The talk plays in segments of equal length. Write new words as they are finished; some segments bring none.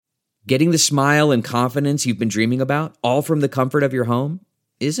Getting the smile and confidence you've been dreaming about, all from the comfort of your home,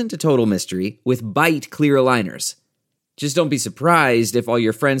 isn't a total mystery with Bite clear aligners. Just don't be surprised if all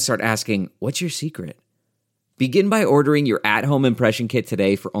your friends start asking, "What's your secret?" Begin by ordering your at-home impression kit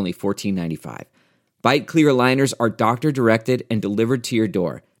today for only $14.95. Bite clear aligners are doctor-directed and delivered to your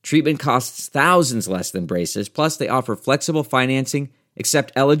door. Treatment costs thousands less than braces, plus they offer flexible financing,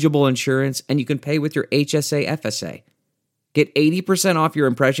 accept eligible insurance, and you can pay with your HSA FSA. Get 80% off your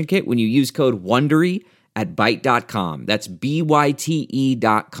impression kit when you use code WONDERY at Byte.com. That's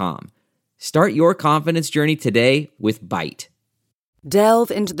BYTE.com. Start your confidence journey today with Byte.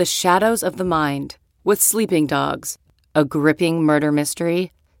 Delve into the shadows of the mind with Sleeping Dogs, a gripping murder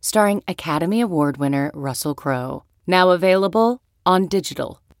mystery starring Academy Award winner Russell Crowe. Now available on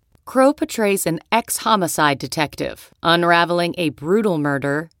digital. Crowe portrays an ex-homicide detective unraveling a brutal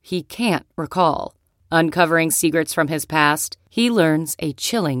murder he can't recall. Uncovering secrets from his past, he learns a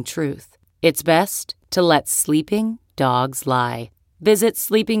chilling truth. It's best to let sleeping dogs lie. Visit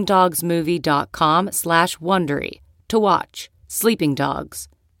sleepingdogsmovie.com/Wondery to watch Sleeping Dogs,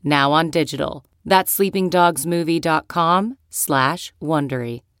 now on digital. That's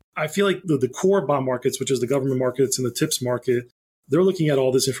sleepingdogsmovie.com/Wondery. I feel like the core bond markets, which is the government markets and the TIPS market, they're looking at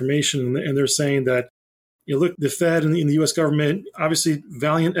all this information and they're saying that, look, the Fed and the U.S. government, obviously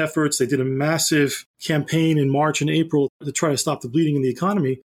valiant efforts. They did a massive campaign in March and April to try to stop the bleeding in the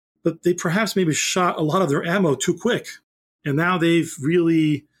economy, but they perhaps maybe shot a lot of their ammo too quick. And now they've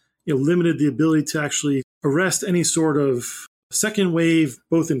really limited the ability to actually arrest any sort of second wave,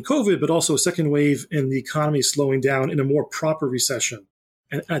 both in COVID, but also a second wave in the economy slowing down in a more proper recession.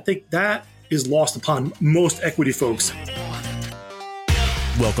 And I think that is lost upon most equity folks.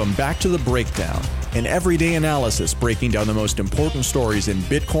 Welcome back to The Breakdown, an everyday analysis breaking down the most important stories in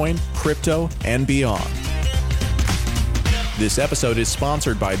Bitcoin, crypto, and beyond. This episode is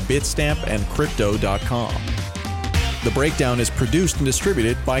sponsored by Bitstamp and Crypto.com. The Breakdown is produced and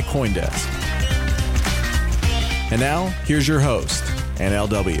distributed by CoinDesk. And now, here's your host,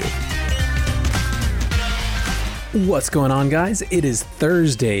 NLW. What's going on, guys? It is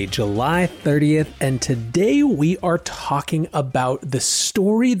Thursday, July 30th, and today we are talking about the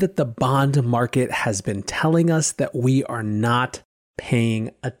story that the bond market has been telling us that we are not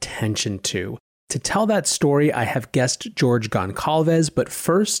paying attention to. To tell that story, I have guest George Goncalves, but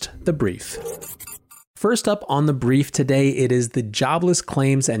first, the brief. First up on the brief today, it is the jobless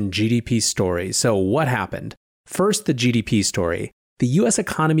claims and GDP story. So what happened? First, the GDP story. The U.S.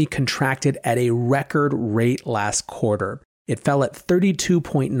 economy contracted at a record rate last quarter. It fell at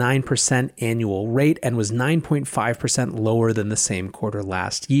 32.9% annual rate and was 9.5% lower than the same quarter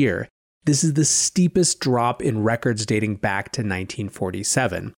last year. This is the steepest drop in records dating back to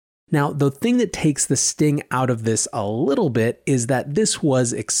 1947. Now, the thing that takes the sting out of this a little bit is that this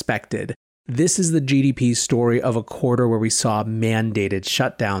was expected. This is the GDP story of a quarter where we saw mandated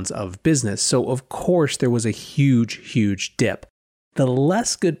shutdowns of business. So, of course, there was a huge dip. The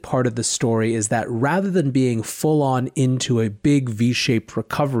less good part of the story is that rather than being full on into a big V-shaped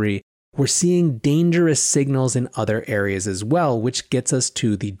recovery, we're seeing dangerous signals in other areas as well, which gets us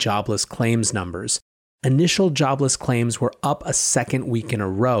to the jobless claims numbers. Initial jobless claims were up a second week in a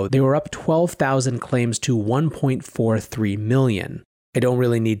row. They were up 12,000 claims to 1.43 million. I don't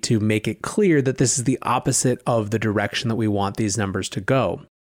really need to make it clear that this is the opposite of the direction that we want these numbers to go.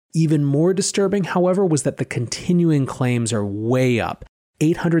 Even more disturbing, however, was that the continuing claims are way up.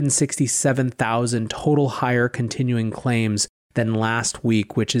 867,000 total higher continuing claims than last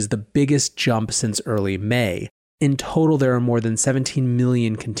week, which is the biggest jump since early May. In total, there are more than 17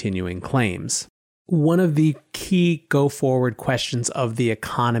 million continuing claims. One of the key go-forward questions of the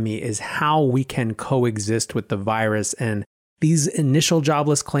economy is how we can coexist with the virus, and these initial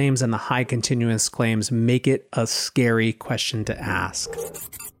jobless claims and the high continuous claims make it a scary question to ask.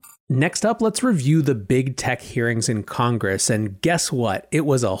 Next up, let's review the big tech hearings in Congress, and guess what? It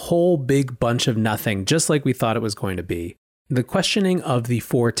was a whole big bunch of nothing, just like we thought it was going to be. The questioning of the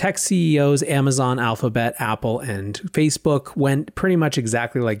four tech CEOs, Amazon, Alphabet, Apple, and Facebook, went pretty much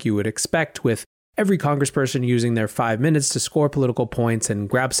exactly like you would expect, with every congressperson using their 5 minutes to score political points and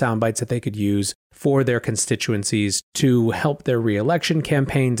grab sound bites that they could use for their constituencies to help their re-election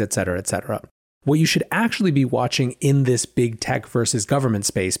campaigns, etc., etc. What you should actually be watching in this big tech versus government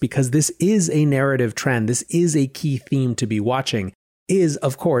space, because this is a narrative trend, this is a key theme to be watching, is,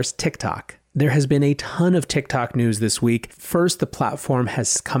 of course, TikTok. There has been a ton of TikTok news this week. First, the platform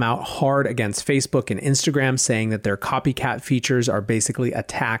has come out hard against Facebook and Instagram, saying that their copycat features are basically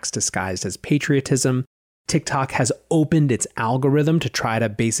attacks disguised as patriotism. TikTok has opened its algorithm to try to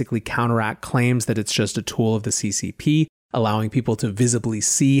basically counteract claims that it's just a tool of the CCP. allowing people to visibly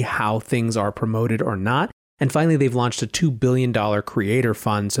see how things are promoted or not. And finally, they've launched a $2 billion creator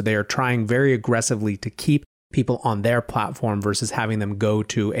fund. So they are trying very aggressively to keep people on their platform versus having them go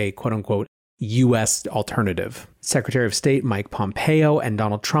to a quote unquote US alternative. Secretary of State Mike Pompeo and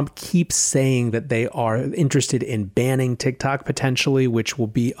Donald Trump keep saying that they are interested in banning TikTok potentially, which will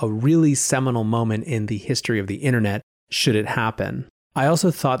be a really seminal moment in the history of the internet should it happen. I also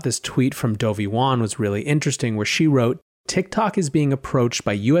thought this tweet from Dovey Wan was really interesting, where she wrote, TikTok is being approached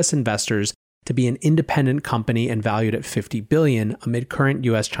by US investors to be an independent company and valued at $50 billion amid current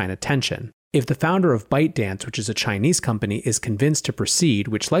US-China tension. If the founder of ByteDance, which is a Chinese company, is convinced to proceed,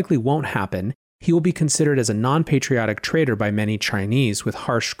 which likely won't happen, he will be considered as a non-patriotic traitor by many Chinese with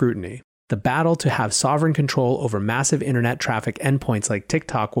harsh scrutiny. The battle to have sovereign control over massive internet traffic endpoints like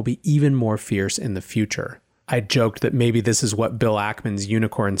TikTok will be even more fierce in the future. I joked that maybe this is what Bill Ackman's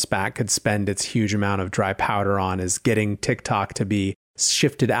unicorn SPAC could spend its huge amount of dry powder on, is getting TikTok to be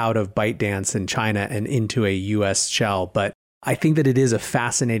shifted out of ByteDance in China and into a US shell. But I think that it is a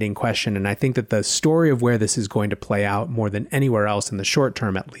fascinating question, and I think that the story of where this is going to play out more than anywhere else in the short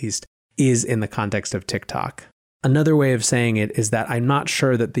term, at least, is in the context of TikTok. Another way of saying it is that I'm not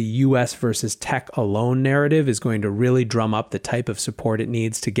sure that the US versus tech alone narrative is going to really drum up the type of support it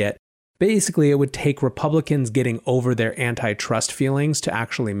needs to get. Basically, it would take Republicans getting over their antitrust feelings to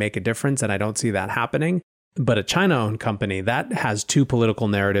actually make a difference, and I don't see that happening. But a China-owned company, that has two political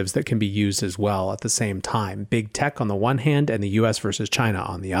narratives that can be used as well at the same time. Big tech on the one hand and the US versus China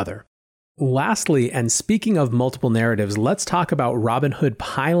on the other. Lastly, and speaking of multiple narratives, let's talk about Robinhood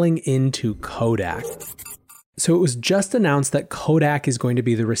piling into Kodak. So it was just announced that Kodak is going to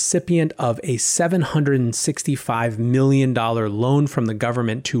be the recipient of a $765 million loan from the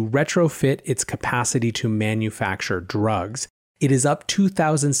government to retrofit its capacity to manufacture drugs. It is up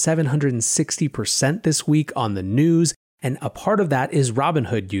 2,760% this week on the news, and a part of that is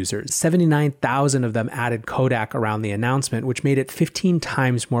Robinhood users. 79,000 of them added Kodak around the announcement, which made it 15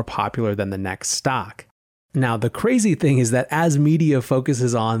 times more popular than the next stock. Now, the crazy thing is that as media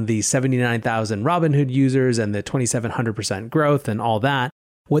focuses on the 79,000 Robinhood users and the 2,700% growth and all that,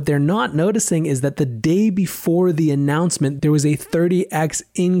 what they're not noticing is that the day before the announcement, there was a 30x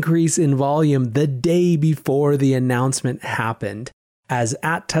increase in volume the day before the announcement happened. As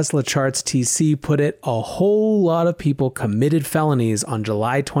at Tesla Charts TC put it, a whole lot of people committed felonies on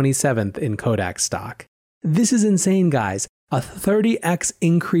July 27th in Kodak stock. This is insane, guys. A 30x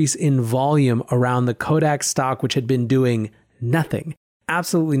increase in volume around the Kodak stock, which had been doing nothing,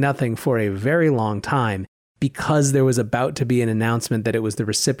 absolutely nothing for a very long time, because there was about to be an announcement that it was the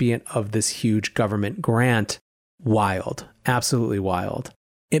recipient of this huge government grant. Wild. Absolutely wild.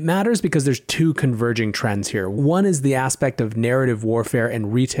 It matters because there's two converging trends here. One is the aspect of narrative warfare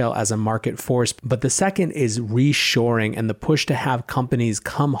and retail as a market force, but the second is reshoring and the push to have companies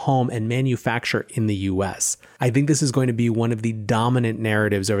come home and manufacture in the US. I think this is going to be one of the dominant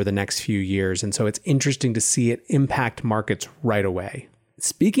narratives over the next few years, and so it's interesting to see it impact markets right away.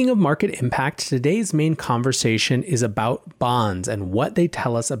 Speaking of market impact, today's main conversation is about bonds and what they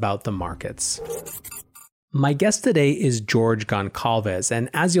tell us about the markets. My guest today is George Goncalves, and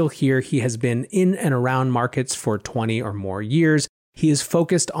as you'll hear, he has been in and around markets for 20 or more years. He is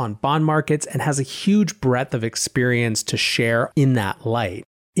focused on bond markets and has a huge breadth of experience to share in that light.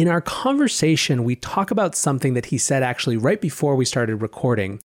 In our conversation, we talk about something that he said actually right before we started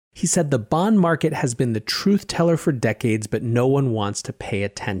recording. He said the bond market has been the truth teller for decades, but no one wants to pay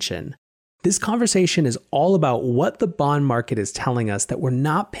attention. This conversation is all about what the bond market is telling us that we're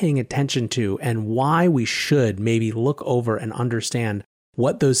not paying attention to and why we should maybe look over and understand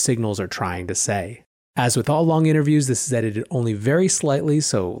what those signals are trying to say. As with all long interviews, this is edited only very slightly,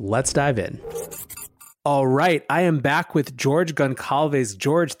 so let's dive in. All right, I am back with George Goncalves.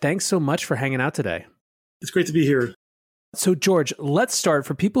 George, thanks so much for hanging out today. It's great to be here. So George, let's start.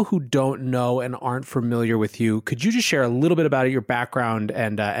 For people who don't know and aren't familiar with you, could you just share a little bit about your background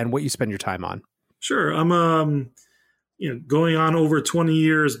and what you spend your time on? Sure. I'm going on over 20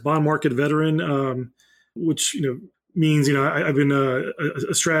 years bond market veteran, which means I've been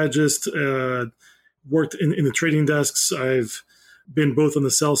a strategist, worked in the trading desks. I've been both on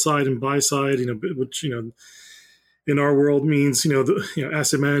the sell side and buy side, which in our world means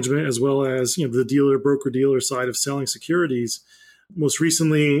asset management as well as the dealer broker dealer side of selling securities. Most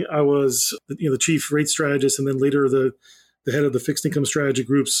recently, I was the chief rate strategist, and then later the head of the fixed income strategy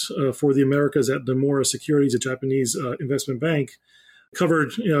groups for the Americas at Nomura Securities, a Japanese investment bank.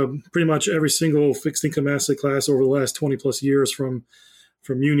 Covered pretty much every single fixed income asset class over the last 20 plus years, from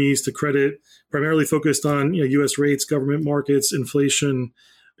munis to credit, primarily focused on U.S. rates, government markets, inflation,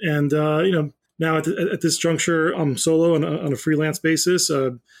 and Now, at this juncture, I'm solo on a freelance basis,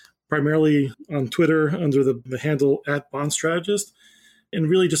 primarily on Twitter under the handle @BondStrategist, and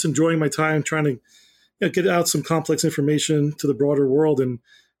really just enjoying my time trying to get out some complex information to the broader world and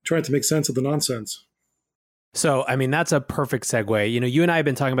trying to make sense of the nonsense. So, I mean, that's a perfect segue. You and I have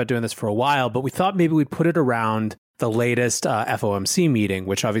been talking about doing this for a while, but we thought maybe we'd put it around the latest FOMC meeting,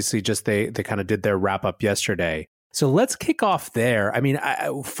 which obviously just they kind of did their wrap up yesterday. So let's kick off there. I mean,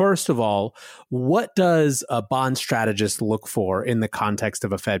 first of all, what does a bond strategist look for in the context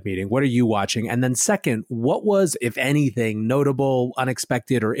of a Fed meeting? What are you watching? And then second, what was, if anything, notable,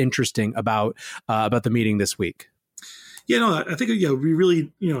 unexpected, or interesting about the meeting this week? Yeah, no, I think it would be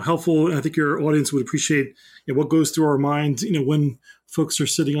really helpful, and I think your audience would appreciate what goes through our mind when folks are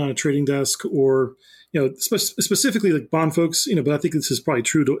sitting on a trading desk, or specifically like bond folks. But I think this is probably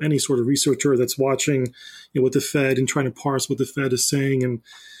true to any sort of researcher that's watching what the Fed and trying to parse what the Fed is saying,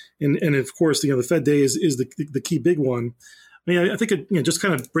 and of course the Fed day is the key big one. I mean, I think just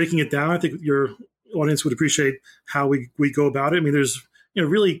kind of breaking it down, I think your audience would appreciate how we go about it. I mean, there's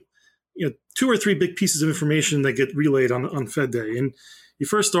really 2 or 3 big pieces of information that get relayed on Fed Day. And you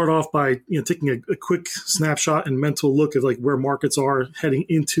first start off by taking a quick snapshot and mental look at like where markets are heading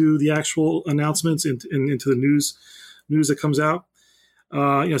into the actual announcements and into the news that comes out.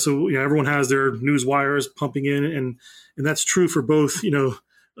 So everyone has their news wires pumping in, and that's true for both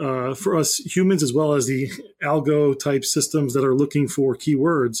for us humans as well as the algo type systems that are looking for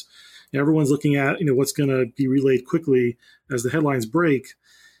keywords. Everyone's looking at what's going to be relayed quickly as the headlines break.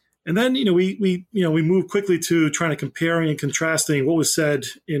 And then, we move quickly to trying to comparing and contrasting what was said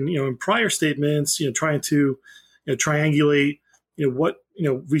in prior statements, trying to triangulate, what,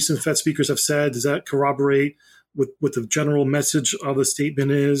 recent Fed speakers have said. Does that corroborate with what the general message of the statement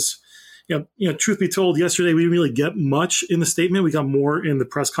is? Truth be told, yesterday we didn't really get much in the statement. We got more in the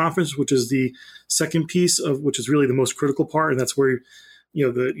press conference, which is the second piece which is really the most critical part. And that's where,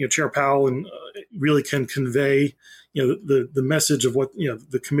 Chair Powell and really can convey the message of what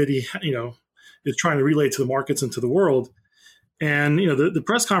the committee is trying to relay to the markets and to the world. And the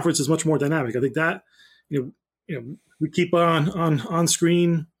press conference is much more dynamic. I think that we keep on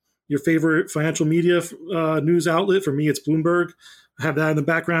screen your favorite financial media news outlet. For me, it's Bloomberg. I have that in the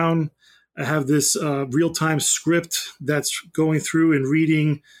background. I have this real-time script that's going through and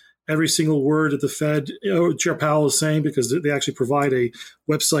reading every single word that the Fed, Chair Powell is saying, because they actually provide a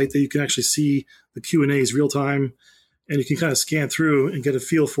website that you can actually see the Q&As real time, and you can kind of scan through and get a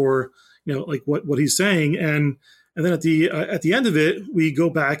feel for, like what he's saying. And then at the end of it, we go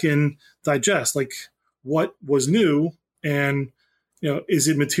back and digest like what was new and, is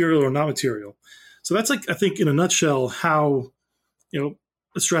it material or not material? So that's like, I think in a nutshell, how,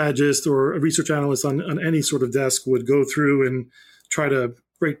 a strategist or a research analyst on any sort of desk would go through and try to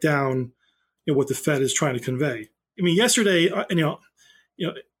break down what the Fed is trying to convey. I mean, yesterday,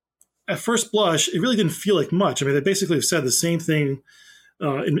 at first blush, it really didn't feel like much. I mean, they basically have said the same thing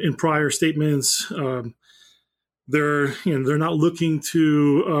in prior statements. They're not looking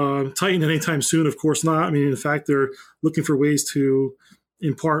to tighten anytime soon. Of course not. I mean, in fact, they're looking for ways to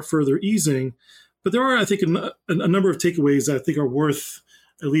impart further easing. But there are, I think, a number of takeaways that I think are worth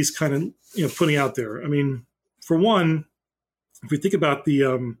at least kind of putting out there. I mean, for one, if we think about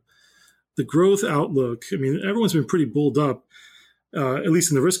the growth outlook, I mean, everyone's been pretty bulled up, at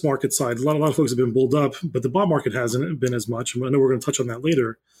least in the risk market side. A lot of folks have been bulled up, but the bond market hasn't been as much. I know we're going to touch on that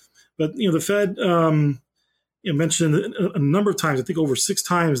later. But the Fed mentioned a number of times, I think over 6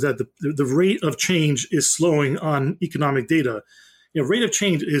 times, that the rate of change is slowing on economic data. Rate of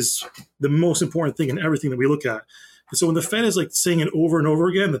change is the most important thing in everything that we look at. And so when the Fed is like saying it over and over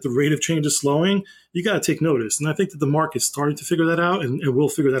again that the rate of change is slowing, you got to take notice. And I think that the market's starting to figure that out, and will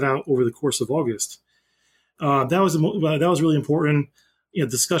figure that out over the course of August. That was really important.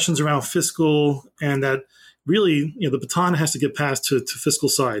 Discussions around fiscal, and that really the baton has to get passed to fiscal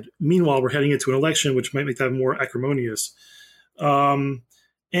side. Meanwhile, we're heading into an election, which might make that more acrimonious. And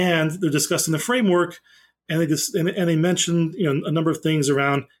they're discussing the framework. And they mentioned a number of things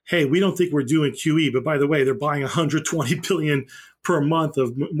around, hey, we don't think we're doing QE, but by the way, they're buying 120 billion per month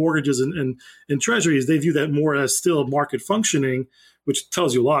of mortgages and treasuries. They view that more as still market functioning, which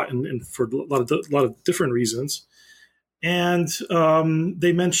tells you a lot, and for a lot of different reasons. And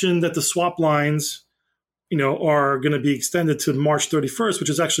they mentioned that the swap lines, are going to be extended to March 31st, which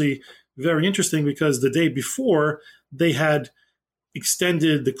is actually very interesting because the day before they had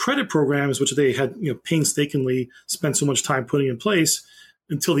extended the credit programs, which they had painstakingly spent so much time putting in place,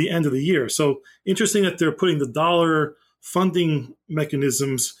 until the end of the year. So interesting that they're putting the dollar funding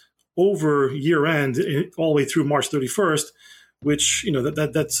mechanisms over year end all the way through March 31st, which,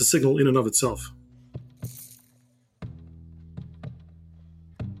 that's a signal in and of itself.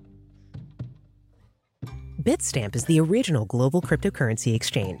 Bitstamp is the original global cryptocurrency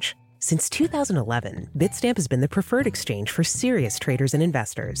exchange. Since 2011, Bitstamp has been the preferred exchange for serious traders and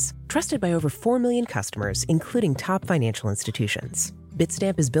investors. Trusted by over 4 million customers, including top financial institutions.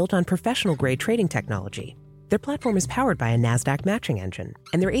 Bitstamp is built on professional-grade trading technology. Their platform is powered by a NASDAQ matching engine,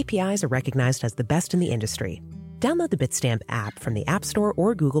 and their APIs are recognized as the best in the industry. Download the Bitstamp app from the App Store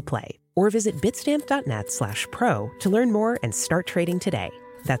or Google Play, or visit bitstamp.net/pro to learn more and start trading today.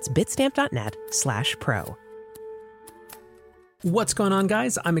 That's bitstamp.net/pro. What's going on,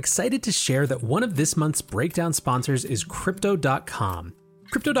 guys? I'm excited to share that one of this month's breakdown sponsors is Crypto.com.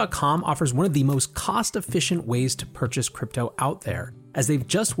 Crypto.com offers one of the most cost-efficient ways to purchase crypto out there, as they've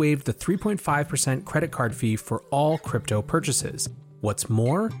just waived the 3.5% credit card fee for all crypto purchases. What's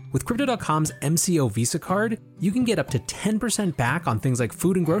more, with Crypto.com's MCO Visa card, you can get up to 10% back on things like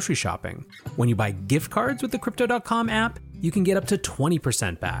food and grocery shopping. When you buy gift cards with the Crypto.com app, you can get up to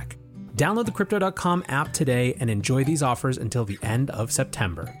 20% back. Download the Crypto.com app today and enjoy these offers until the end of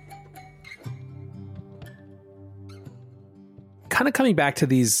September. Kind of coming back to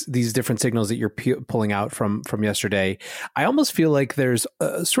these different signals that you're pulling out from yesterday, I almost feel like there's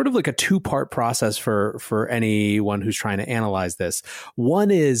sort of like a two-part process for anyone who's trying to analyze this.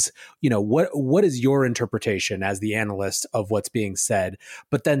 One is, what is your interpretation as the analyst of what's being said?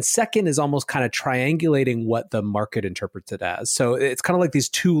 But then second is almost kind of triangulating what the market interprets it as. So it's kind of like these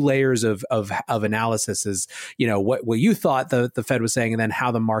two layers of analysis is, what you thought the Fed was saying and then how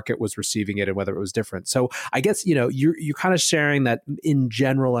the market was receiving it and whether it was different. So I guess, you're kind of sharing that in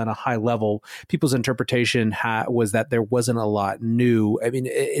general at a high level, people's interpretation was that there wasn't a lot new. I mean,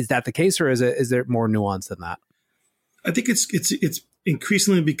 is that the case, or is there more nuance than that? I think it's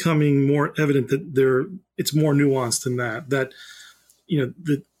increasingly becoming more evident that it's more nuanced than that. That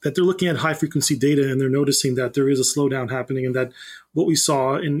that they're looking at high frequency data and they're noticing that there is a slowdown happening, and that what we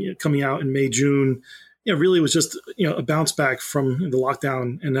saw coming out in May, June, really was just a bounce back from the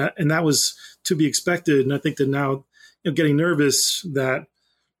lockdown, and that was to be expected. And I think that now, getting nervous that,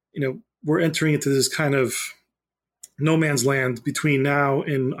 we're entering into this kind of no man's land between now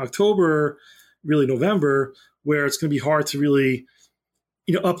and October, really November, where it's going to be hard to really,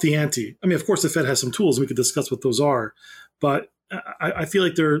 up the ante. I mean, of course, the Fed has some tools, and we could discuss what those are, but I feel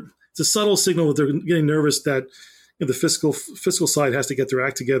like it's a subtle signal that they're getting nervous that the fiscal side has to get their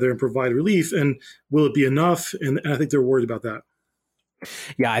act together and provide relief. And will it be enough? And I think they're worried about that.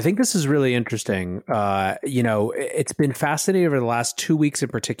 Yeah, I think this is really interesting. It's been fascinating over the last 2 weeks in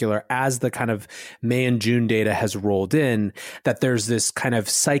particular, as the kind of May and June data has rolled in, that there's this kind of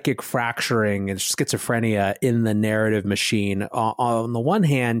psychic fracturing and schizophrenia in the narrative machine. On the one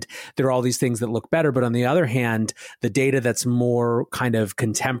hand, there are all these things that look better, but on the other hand, the data that's more kind of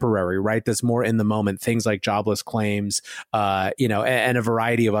contemporary, right? That's more in the moment, things like jobless claims, and a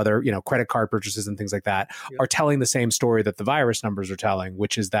variety of other, credit card purchases and things like that are telling the same story that the virus numbers are telling,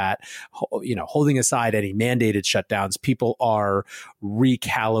 which is that, holding aside any mandated shutdowns, people are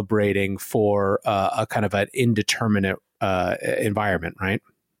recalibrating for a kind of an indeterminate environment, right?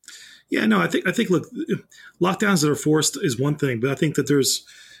 Yeah, no, I think look, lockdowns that are forced is one thing, but I think that there's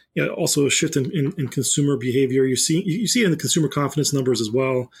also a shift in consumer behavior. You see it in the consumer confidence numbers as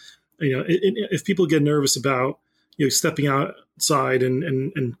well. If people get nervous about stepping outside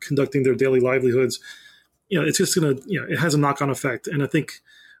and conducting their daily livelihoods, it's just going to, it has a knock-on effect. And I think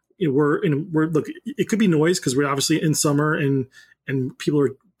look, it could be noise because we're obviously in summer and people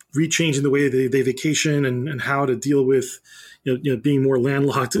are rechanging the way they vacation and how to deal with, being more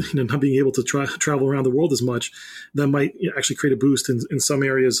landlocked, not being able to travel around the world as much. That might actually create a boost in some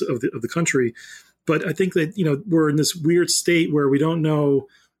areas of the country. But I think that, we're in this weird state where we don't know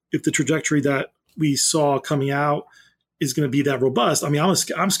if the trajectory that we saw coming out is going to be that robust. I mean,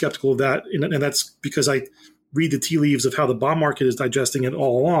 I'm skeptical of that, and that's because I read the tea leaves of how the bond market is digesting it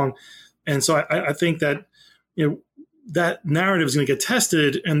all along, and so I think that that narrative is going to get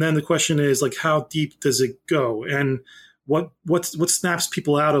tested, and then the question is like, how deep does it go, and what snaps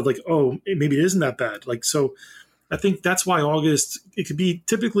people out of like, oh, maybe it isn't that bad. Like, so I think that's why August, it could be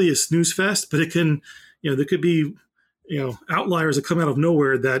typically a snooze fest, but it can, there could be outliers that come out of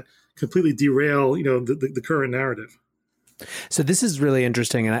nowhere that completely derail the current narrative. So this is really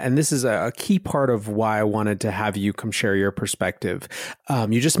interesting, and this is a key part of why I wanted to have you come share your perspective.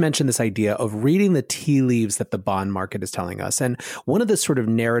 You just mentioned this idea of reading the tea leaves that the bond market is telling us, and one of the sort of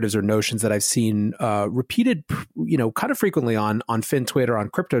narratives or notions that I've seen repeated, kind of frequently on fin Twitter, on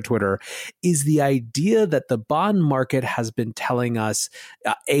crypto Twitter, is the idea that the bond market has been telling us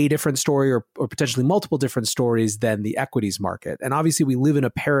a different story or potentially multiple different stories than the equities market. And obviously, we live in a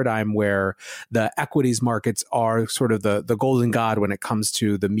paradigm where the equities markets are sort of the golden god when it comes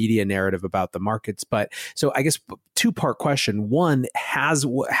to the media narrative about the markets. But so I guess two-part question. One, has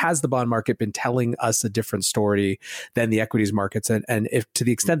the bond market been telling us a different story than the equities markets? And if to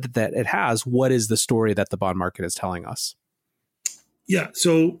the extent that it has, what is the story that the bond market is telling us? Yeah,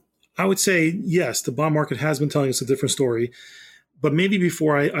 so I would say, yes, the bond market has been telling us a different story. But maybe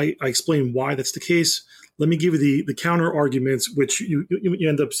before I explain why that's the case, let me give you the counter arguments, which you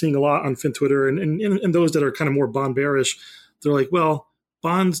end up seeing a lot on fin Twitter, and those that are kind of more bond bearish. They're like, well,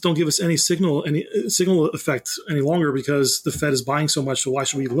 bonds don't give us any signal effect any longer because the Fed is buying so much. So why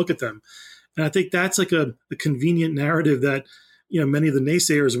should we look at them? And I think that's like a convenient narrative that many of the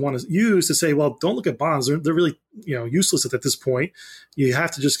naysayers want to use to say, well, don't look at bonds. They're really useless at this point. You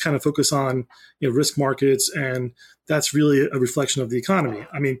have to just kind of focus on risk markets, and that's really a reflection of the economy.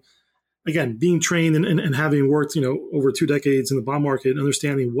 I mean, again, being trained and having worked over 2 decades in the bond market and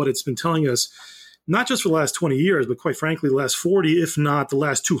understanding what it's been telling us, not just for the last 20 years, but quite frankly, the last 40, if not the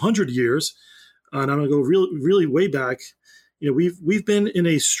last 200 years. And I'm going to go really way back. We've been in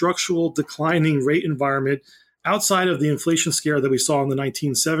a structural declining rate environment outside of the inflation scare that we saw in the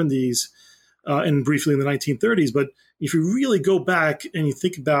 1970s and briefly in the 1930s. But if you really go back and you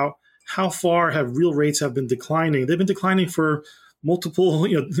think about how far have real rates have been declining, they've been declining for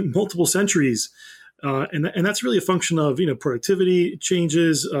multiple centuries, and that's really a function of productivity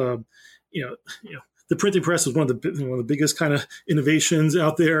changes. The printing press was one of the biggest kind of innovations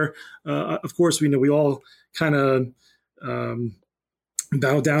out there. Of course, we all kind of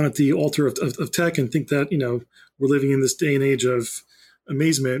bow down at the altar of tech and think that we're living in this day and age of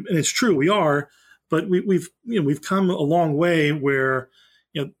amazement, and it's true, we are. But we've come a long way where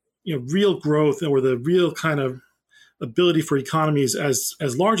real growth, or the real kind of ability for economies as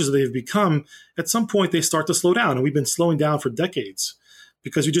large as they've become, at some point they start to slow down, and we've been slowing down for decades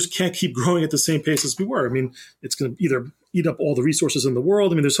because we just can't keep growing at the same pace as we were. I mean, it's going to either eat up all the resources in the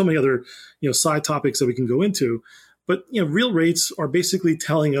world. I mean, there's so many other side topics that we can go into, but real rates are basically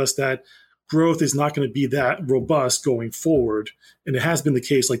telling us that growth is not going to be that robust going forward, and it has been the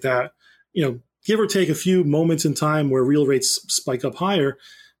case like that. Give or take a few moments in time where real rates spike up higher,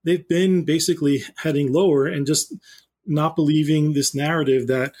 they've been basically heading lower, and just not believing this narrative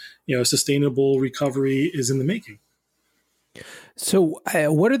that sustainable recovery is in the making. So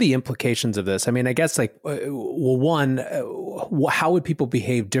what are the implications of this? I mean, I guess one, how would people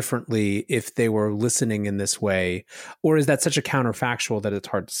behave differently if they were listening in this way? Or is that such a counterfactual that it's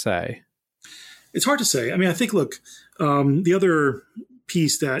hard to say? It's hard to say. I mean, I think, look, the other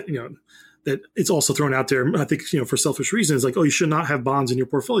piece that, that it's also thrown out there, I think, for selfish reasons, like, oh, you should not have bonds in your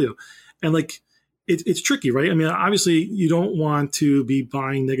portfolio. And it's tricky, right? I mean, obviously, you don't want to be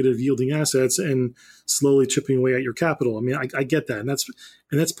buying negative yielding assets and slowly chipping away at your capital. I mean, I get that, and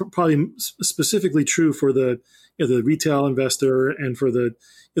that's probably specifically true for the the retail investor and for the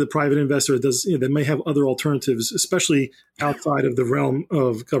private investor that may have other alternatives, especially outside of the realm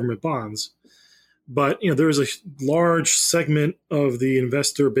of government bonds. But there is a large segment of the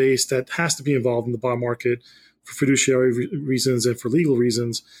investor base that has to be involved in the bond market for fiduciary reasons and for legal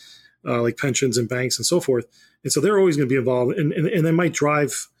reasons. Like pensions and banks and so forth. And so they're always going to be involved, and they might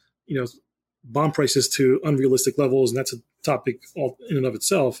drive, bond prices to unrealistic levels. And that's a topic all in and of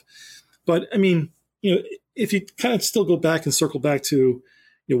itself. But I mean, if you kind of still go back and circle back to,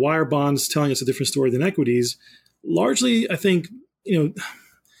 why are bonds telling us a different story than equities? Largely, I think,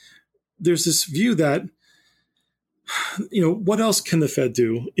 there's this view that, what else can the Fed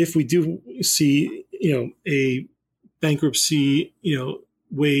do if we do see, a bankruptcy,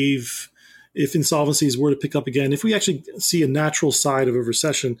 wave, if insolvencies were to pick up again, if we actually see a natural side of a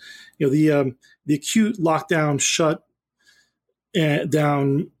recession, the acute lockdown shut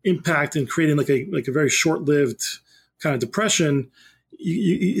down impact and creating like a very short-lived kind of depression,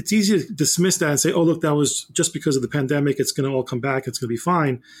 it's easy to dismiss that and say, oh, look, that was just because of the pandemic. It's going to all come back. It's going to be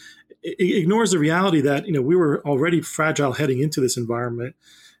fine. It ignores the reality that, we were already fragile heading into this environment,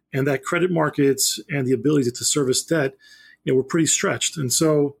 and that credit markets and the ability to service debt we're pretty stretched. And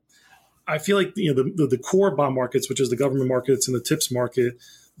so I feel like, the core bond markets, which is the government markets and the TIPS market,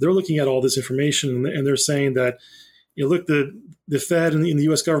 they're looking at all this information and they're saying that, look, the Fed and the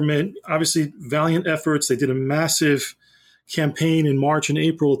U.S. government, obviously valiant efforts. They did a massive, campaign in March and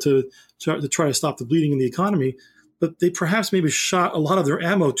April to try to stop the bleeding in the economy, but they perhaps maybe shot a lot of their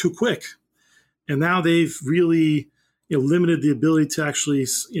ammo too quick. And now they've really limited the ability to actually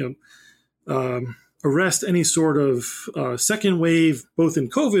arrest any sort of second wave, both in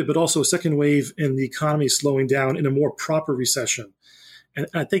COVID, but also a second wave in the economy slowing down in a more proper recession. And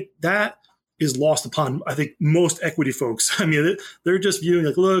I think that is lost upon, I think, most equity folks. I mean, they're just viewing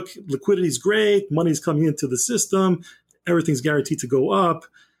like, look, liquidity is great, money's coming into the system, everything's guaranteed to go up.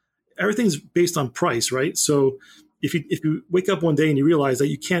 Everything's based on price, right? So if you wake up one day and you realize that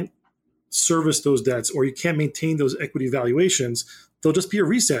you can't service those debts or you can't maintain those equity valuations, there'll just be a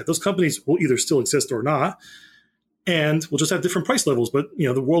reset. Those companies will either still exist or not, and we'll just have different price levels. But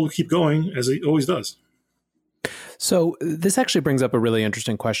the world will keep going as it always does. So this actually brings up a really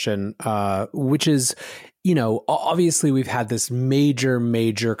interesting question, which is, obviously we've had this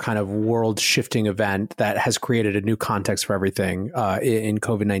major kind of world shifting event that has created a new context for everything in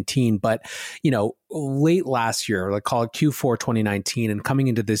COVID-19. But, late last year, like call it Q4 2019 and coming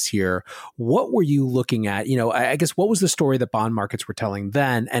into this year, what were you looking at? I guess what was the story that bond markets were telling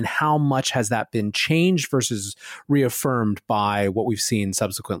then, and how much has that been changed versus reaffirmed by what we've seen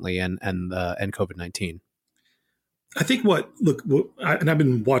subsequently and COVID-19? I think and I've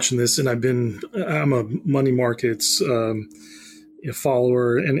been watching this, and I'm a money markets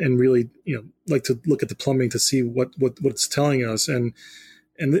follower, and really like to look at the plumbing to see what it's telling us, and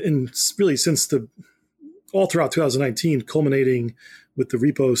really since all throughout 2019, culminating with the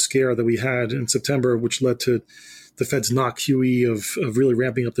repo scare that we had in September, which led to the Fed's not QE of really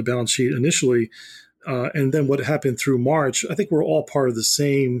ramping up the balance sheet initially, and then what happened through March. I think we're all part of the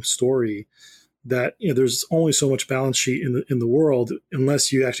same story. That there's only so much balance sheet in the world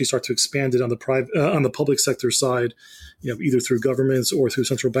unless you actually start to expand it on the public sector side, either through governments or through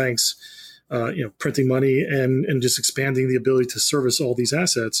central banks, printing money and just expanding the ability to service all these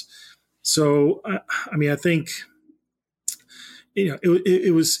assets. So I think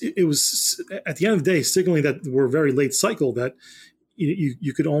it was at the end of the day signaling that we're very late cycle, that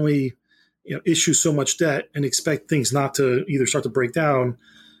you could only issue so much debt and expect things not to either start to break down.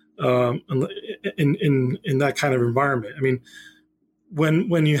 In that kind of environment. I mean,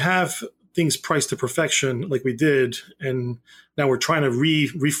 when you have things priced to perfection like we did, and now we're trying to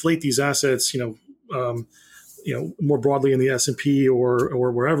reflate these assets, more broadly in the S&P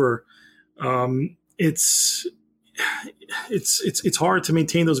or wherever, it's hard to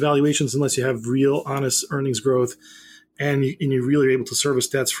maintain those valuations unless you have real, honest earnings growth, and you really are able to service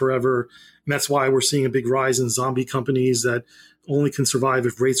debts forever. And that's why we're seeing a big rise in zombie companies that only can survive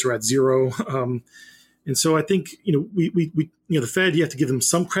if rates are at zero. And so I think, the Fed, you have to give them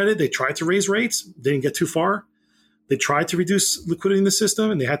some credit. They tried to raise rates. They didn't get too far. They tried to reduce liquidity in the system,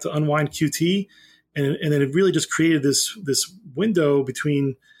 and they had to unwind QT. And then it really just created this window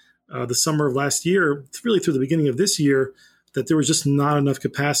between the summer of last year, really through the beginning of this year, that there was just not enough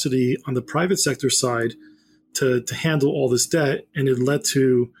capacity on the private sector side to handle all this debt. And it led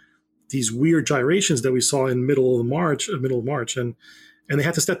to these weird gyrations that we saw in middle of March, and they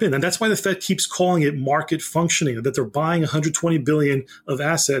had to step in. And that's why the Fed keeps calling it market functioning, that they're buying 120 billion of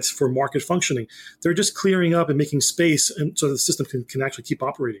assets for market functioning. They're just clearing up and making space, and so the system can actually keep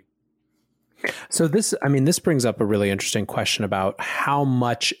operating. So this brings up a really interesting question about how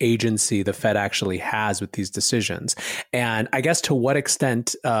much agency the Fed actually has with these decisions. And I guess to what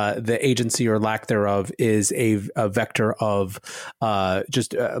extent the agency or lack thereof is a vector of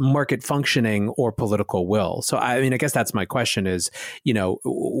just market functioning or political will. So, I guess that's my question is,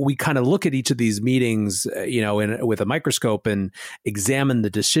 we kind of look at each of these meetings, with a microscope and examine the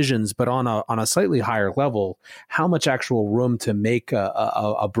decisions, but on a slightly higher level, how much actual room to make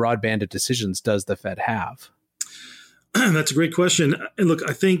a broad band of decisions does the Fed have? That's a great question. And look,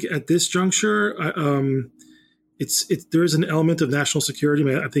 I think at this juncture, there is an element of national security.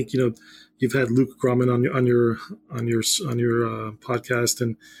 I think you've had Luke Grumman on your podcast,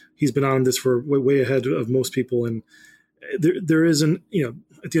 and he's been on this for way ahead of most people. And there isn't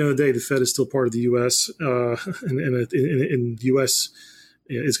at the end of the day, the Fed is still part of the U.S. And the U.S.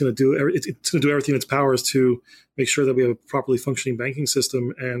 is going to do everything in its powers to make sure that we have a properly functioning banking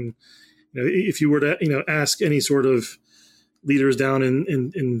system. And if you were to ask any sort of leaders down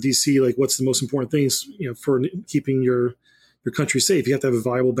in DC, like what's the most important things for keeping your country safe, you have to have a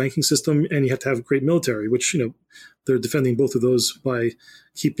viable banking system, and you have to have a great military, which they're defending both of those by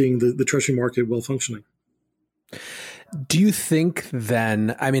keeping the treasury market well functioning. Do you think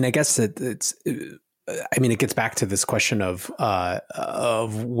then? I guess it's I mean, it gets back to this question of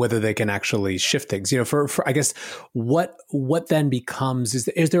whether they can actually shift things. For I guess what then becomes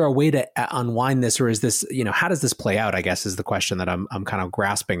is there a way to unwind this, or is this how does this play out? I guess is the question that I'm kind of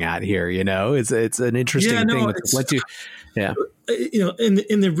grasping at here. It's an interesting thing. What you, yeah. In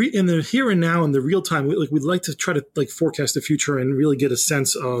the here and now, in the real time, we'd like to try to forecast the future and really get a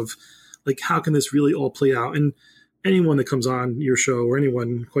sense of how can this really all play out. And anyone that comes on your show, or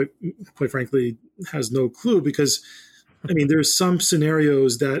anyone, quite frankly, has no clue, because there's some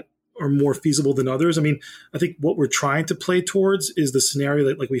scenarios that are more feasible than others. I think what we're trying to play towards is the scenario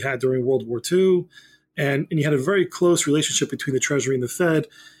that we had during World War II, and you had a very close relationship between the Treasury and the Fed,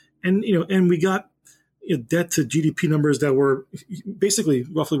 and we got debt to GDP numbers that were basically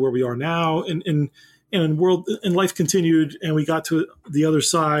roughly where we are now, and life continued, and we got to the other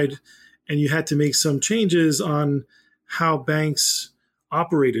side, and you had to make some changes on how banks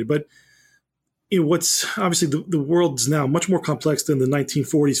operated. But what's obviously the world's now much more complex than the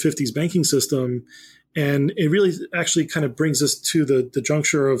 1940s, 50s banking system, and it really actually kind of brings us to the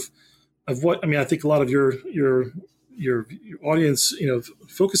juncture of what I think a lot of your audience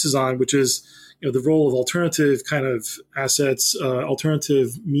focuses on, which is the role of alternative kind of assets,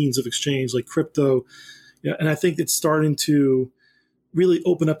 alternative means of exchange like crypto. And I think it's starting to really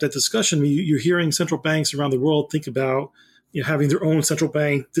open up that discussion. You're hearing central banks around the world think about having their own central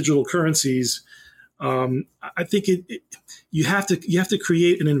bank digital currencies. I think you have to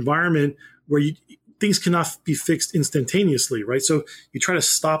create an environment where things cannot be fixed instantaneously, right? So you try to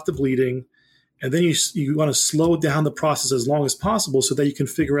stop the bleeding, and then you want to slow down the process as long as possible so that you can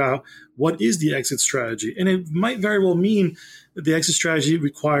figure out what is the exit strategy. And it might very well mean that the exit strategy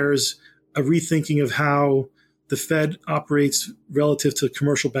requires a rethinking of how the Fed operates relative to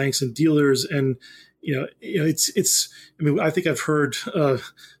commercial banks and dealers. And, I think I've heard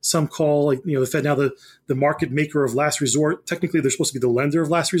some call, the Fed now the market maker of last resort. Technically, they're supposed to be the lender of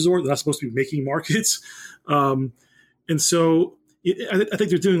last resort. They're not supposed to be making markets. And so I think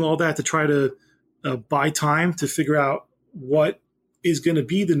they're doing all that to try to buy time to figure out what is going to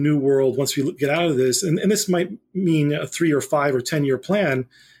be the new world once we get out of this. And this might mean a 3 or 5 or 10 year plan.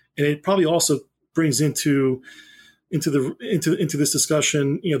 And it probably also brings into this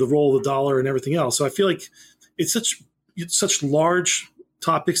discussion, the role of the dollar and everything else. So I feel like it's such large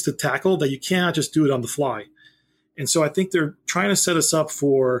topics to tackle that you cannot just do it on the fly. And so I think they're trying to set us up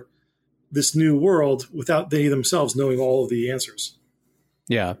for this new world without they themselves knowing all of the answers.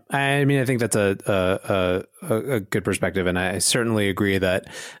 Yeah, I think that's a good perspective, and I certainly agree that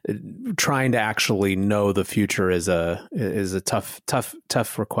trying to actually know the future is a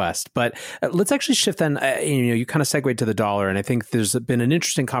tough request. But let's actually shift then. You kind of segued to the dollar, and I think there's been an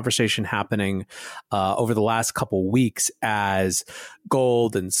interesting conversation happening over the last couple weeks as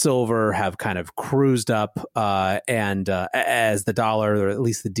gold and silver have kind of cruised up, and as the dollar, or at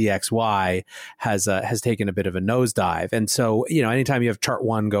least the DXY, has taken a bit of a nosedive. And so, anytime you have chart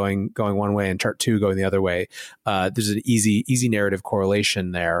one going one way and chart two going the other way, there's an easy narrative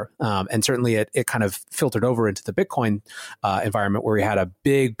correlation there. And certainly it kind of filtered over into the Bitcoin environment, where we had a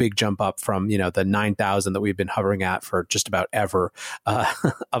big jump up from, the 9,000 that we've been hovering at for just about ever,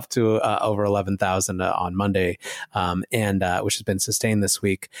 up to over 11,000 on Monday, and which has been sustained this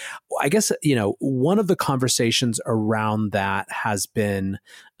week. I guess, one of the conversations around that has been,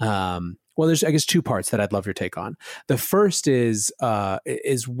 well, there's, I guess, two parts that I'd love your take on. The first is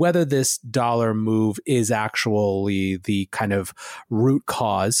whether this dollar move is actually the kind of root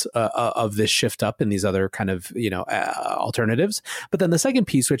cause of this shift up in these other kind of, alternatives. But then the second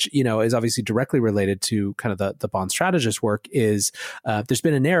piece, which, is obviously directly related to kind of the bond strategist work, is there's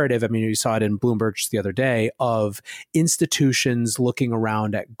been a narrative. You saw it in Bloomberg just the other day, of institutions looking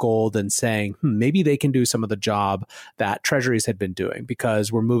around at gold and saying, maybe they can do some of the job that treasuries had been doing,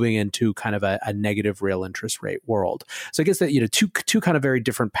 because we're moving into kind of a negative real interest rate world. So I guess that, two kind of very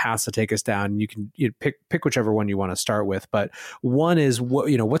different paths to take us down. You can pick whichever one you want to start with. But one is,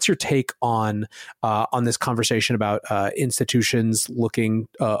 what's your take on this conversation about institutions looking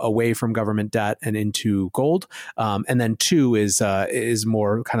away from government debt and into gold? And then two is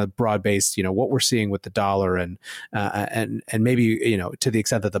more kind of broad based, what we're seeing with the dollar and maybe, to the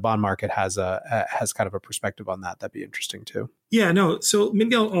extent that the bond market has kind of a perspective on that. That'd be interesting too. Yeah, no. So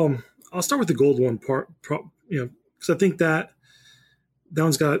maybe I'll start with the gold one part, because I think that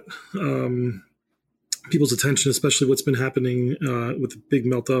one's got people's attention, especially what's been happening with the big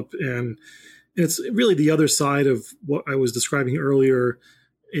melt up, and it's really the other side of what I was describing earlier.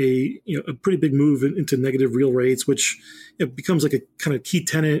 A pretty big move into negative real rates, which becomes like a kind of key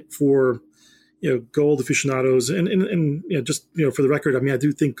tenet for gold aficionados, and just for the record, I mean, I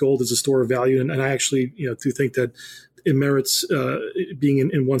do think gold is a store of value, and I actually do think that it merits being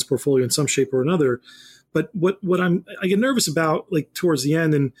in one's portfolio in some shape or another. But what I get nervous about, like towards the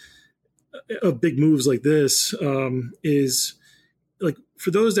end and of big moves like this, is like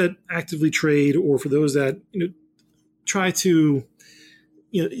for those that actively trade, or for those that try to.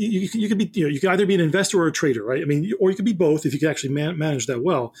 You could be, you could either be an investor or a trader, right? I mean, or you could be both if you could actually manage that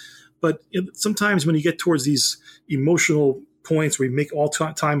well. But sometimes when you get towards these emotional points where you make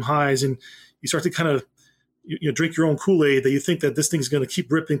all-time highs and you start to kind of drink your own Kool-Aid, that you think that this thing's going to keep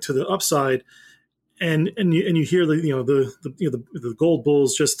ripping to the upside, and you hear the gold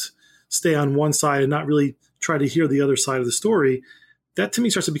bulls just stay on one side and not really try to hear the other side of the story. That to me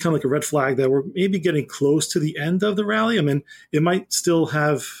starts to become like a red flag that we're maybe getting close to the end of the rally. I mean, it might still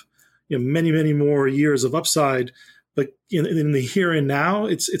have many, many more years of upside, but in the here and now,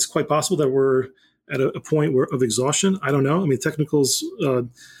 it's quite possible that we're at a point of exhaustion. I don't know. I mean, technicals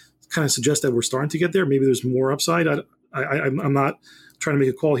kind of suggest that we're starting to get there. Maybe there's more upside. I'm not trying to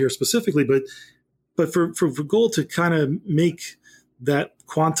make a call here specifically, but for gold to kind of make that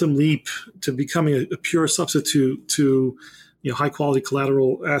quantum leap to becoming a pure substitute to high quality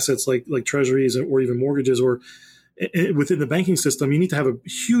collateral assets like treasuries or even mortgages, or within the banking system, you need to have a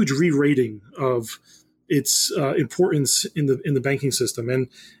huge re-rating of its importance in the banking system, and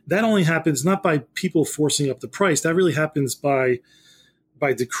that only happens not by people forcing up the price. That really happens by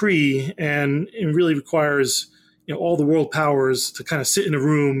decree, and it really requires all the world powers to kind of sit in a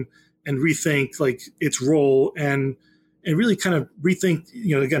room and rethink like its role, and really kind of rethink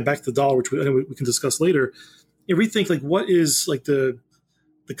again back to the dollar, which I know we can discuss later. Rethink like what is like the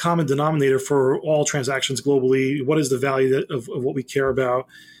common denominator for all transactions globally. What is the value of what we care about?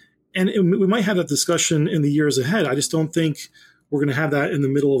 And we might have that discussion in the years ahead. I just don't think we're going to have that in the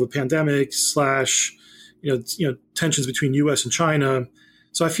middle of a pandemic / tensions between U.S. and China.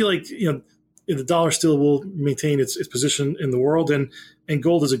 So I feel like the dollar still will maintain its position in the world, and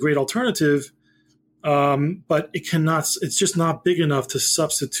gold is a great alternative, but it cannot. It's just not big enough to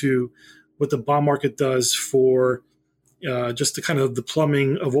substitute what the bond market does for just the kind of the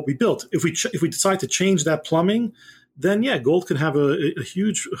plumbing of what we built. If we decide to change that plumbing, then gold can have a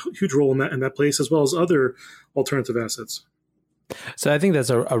huge role in that place, as well as other alternative assets. So I think that's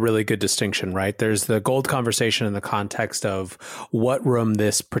a really good distinction, right? There's the gold conversation in the context of what room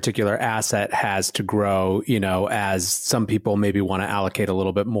this particular asset has to grow, as some people maybe want to allocate a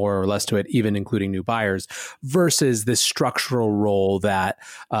little bit more or less to it, even including new buyers, versus this structural role that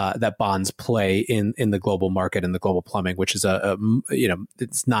bonds play in the global market and the global plumbing, which is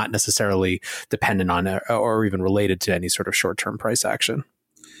it's not necessarily dependent on or even related to any sort of short-term price action.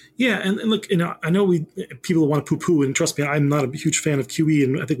 Yeah, and look, I know people want to poo-poo, and trust me, I'm not a huge fan of QE,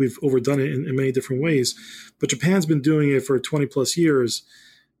 and I think we've overdone it in many different ways. But Japan's been doing it for 20 plus years,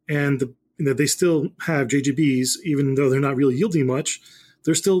 and they still have JGBs, even though they're not really yielding much.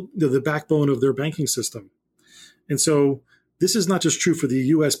 They're still the backbone of their banking system. And so this is not just true for the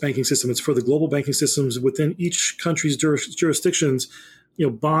U.S. banking system; it's for the global banking systems within each country's jurisdictions.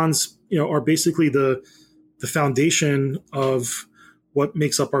 Bonds, are basically the foundation of what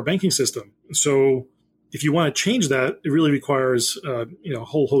makes up our banking system. So if you want to change that, it really requires a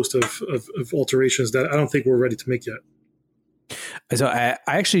whole host of alterations that I don't think we're ready to make yet. So I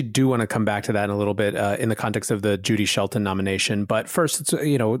actually do want to come back to that in a little bit in the context of the Judy Shelton nomination. But first, it's,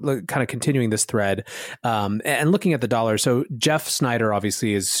 kind of continuing this thread and looking at the dollar. So Jeff Snyder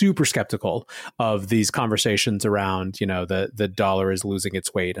obviously is super skeptical of these conversations around, the dollar is losing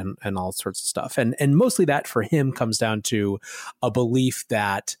its weight and all sorts of stuff. And mostly that for him comes down to a belief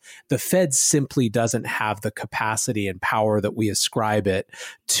that the Fed simply doesn't have the capacity and power that we ascribe it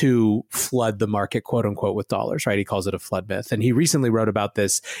to flood the market, quote unquote, with dollars, right? He calls it a flood myth. And he recently wrote about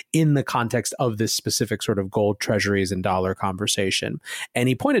this in the context of this specific sort of gold treasuries and dollar conversation. And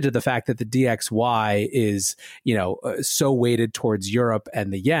he pointed to the fact that the DXY is, so weighted towards Europe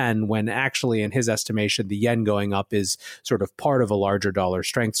and the yen, when actually, in his estimation, the yen going up is sort of part of a larger dollar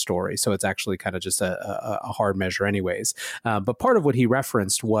strength story. So it's actually kind of just a hard measure anyways. But part of what he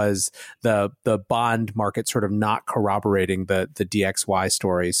referenced was the bond market sort of not corroborating the DXY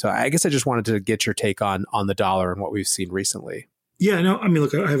story. So I guess I just wanted to get your take on the dollar and what we've seen recently. Yeah, no, I mean,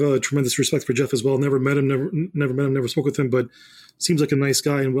 look, I have a tremendous respect for Jeff as well. Never met him, never spoke with him, but seems like a nice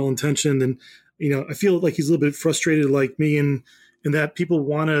guy and well-intentioned. And, I feel like he's a little bit frustrated like me in that people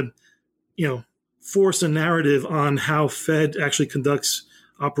want to, force a narrative on how Fed actually conducts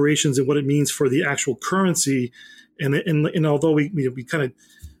operations and what it means for the actual currency. And although we kind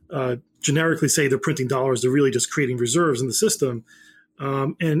of generically say they're printing dollars, they're really just creating reserves in the system.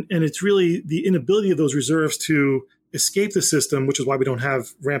 And it's really the inability of those reserves to escape the system, which is why we don't have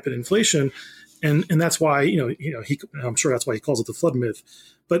rampant inflation. And that's why, I'm sure that's why he calls it the flood myth.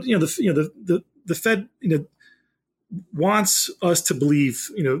 But, the Fed, wants us to believe,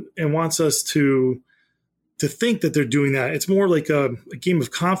 and wants us to think that they're doing that. It's more like a game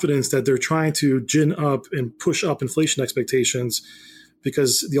of confidence that they're trying to gin up and push up inflation expectations,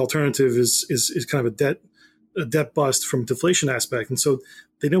 because the alternative is kind of a debt bust from deflation aspect. And so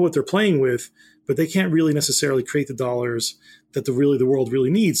they know what they're playing with, but they can't really necessarily create the dollars that the world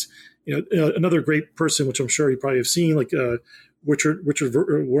really needs. Another great person, which I'm sure you probably have seen, like Richard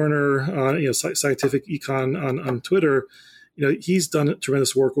Werner, Scientific Econ on Twitter. He's done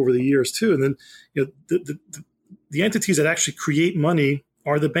tremendous work over the years too. And then, the entities that actually create money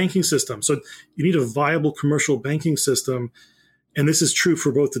are the banking system. So you need a viable commercial banking system. And this is true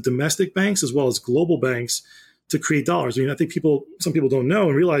for both the domestic banks as well as global banks to create dollars. I think some people don't know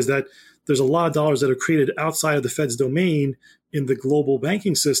and realize that there's a lot of dollars that are created outside of the Fed's domain in the global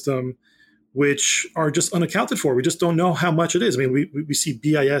banking system, which are just unaccounted for. We just don't know how much it is. We see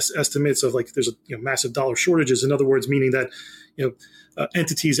BIS estimates of there's massive dollar shortages. In other words, meaning that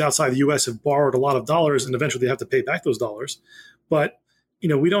entities outside the U.S. have borrowed a lot of dollars and eventually they have to pay back those dollars. But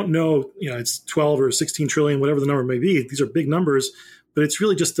we don't know. It's 12 or 16 trillion, whatever the number may be. These are big numbers, but it's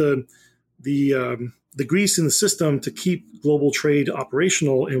really just the grease in the system to keep global trade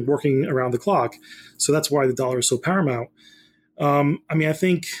operational and working around the clock. So that's why the dollar is so paramount. I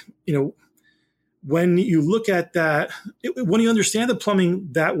think when you look at that, when you understand the plumbing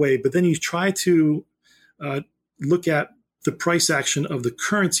that way, but then you try to look at the price action of the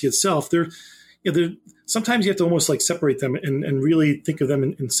currency itself, sometimes you have to almost separate them and really think of them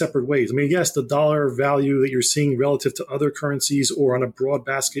in separate ways. Yes, the dollar value that you're seeing relative to other currencies or on a broad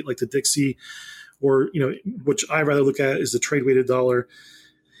basket like the Dixie, or which I rather look at is the trade weighted dollar.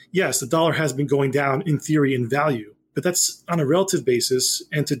 Yes, the dollar has been going down in theory in value, but that's on a relative basis.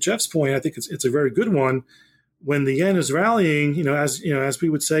 And to Jeff's point, I think it's a very good one. When the yen is rallying, as we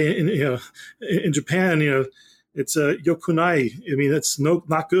would say in Japan, it's a yokunai. That's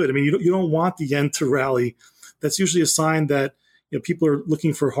not good. You don't want the yen to rally. That's usually a sign that people are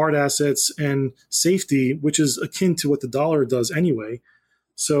looking for hard assets and safety, which is akin to what the dollar does anyway.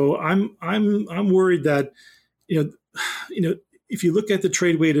 So I'm worried that if you look at the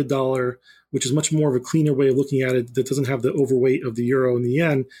trade weighted dollar, which is much more of a cleaner way of looking at it, that doesn't have the overweight of the euro and the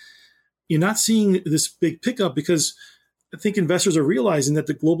yen, you're not seeing this big pickup, because I think investors are realizing that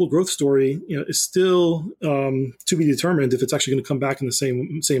the global growth story, is still to be determined if it's actually going to come back in the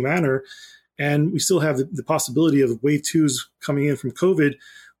same manner. And we still have the possibility of wave twos coming in from COVID,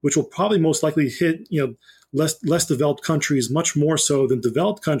 which will probably most likely hit less developed countries much more so than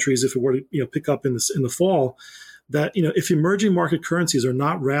developed countries if it were to pick up in the fall. That if emerging market currencies are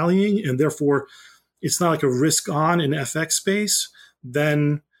not rallying and therefore it's not like a risk on in FX space,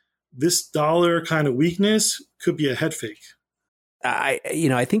 then this dollar kind of weakness could be a head fake. I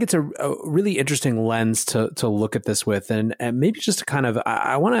think it's a really interesting lens to look at this with, and maybe just to kind of,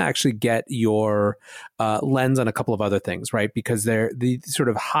 I want to actually get your lens on a couple of other things, right? Because they're the sort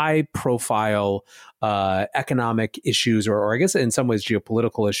of high profile economic issues, or I guess in some ways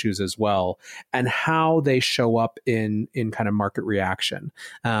geopolitical issues as well, and how they show up in kind of market reaction.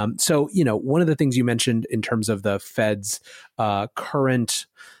 So, one of the things you mentioned in terms of the Fed's current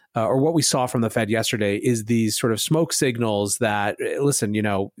or what we saw from the Fed yesterday is these sort of smoke signals that, listen,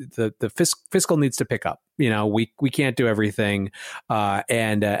 the fiscal needs to pick up. We can't do everything,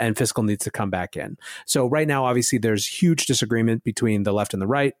 and fiscal needs to come back in. So right now, obviously, there's huge disagreement between the left and the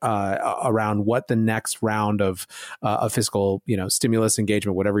right around what the next round of fiscal, stimulus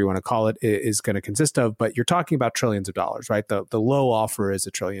engagement, whatever you want to call it, is going to consist of. But you're talking about trillions of dollars, right? The low offer is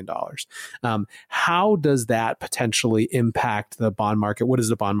 $1 trillion. How does that potentially impact the bond market? What does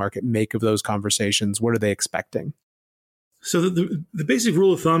the bond market make of those conversations? What are they expecting? So the basic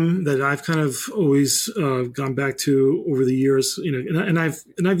rule of thumb that I've kind of always gone back to over the years, and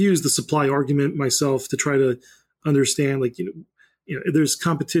I've used the supply argument myself to try to understand, there's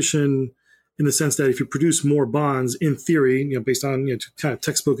competition in the sense that if you produce more bonds, in theory, based on kind of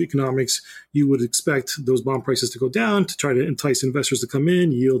textbook economics, you would expect those bond prices to go down to try to entice investors to come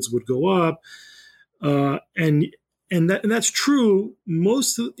in. Yields would go up, and that's true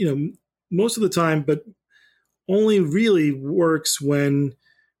most of the time, but only really works when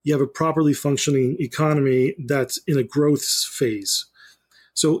you have a properly functioning economy that's in a growth phase.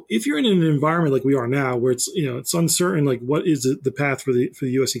 So if you're in an environment like we are now, where it's uncertain, what is the path for the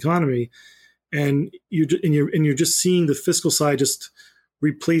U.S. economy, and you're just seeing the fiscal side just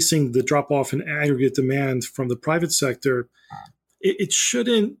replacing the drop off in aggregate demand from the private sector, it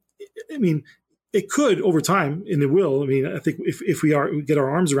shouldn't. I mean, it could over time, and it will. I mean, I think if we get our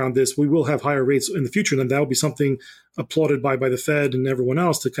arms around this, we will have higher rates in the future, and then that will be something applauded by the Fed and everyone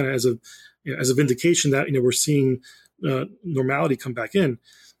else to kind of as a vindication that we're seeing normality come back in.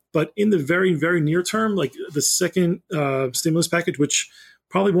 But in the very, very near term, like the second stimulus package, which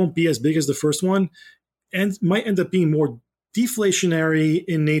probably won't be as big as the first one, and might end up being more deflationary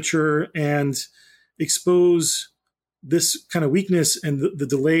in nature and expose this kind of weakness and the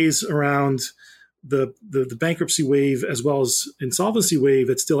delays around the bankruptcy wave as well as insolvency wave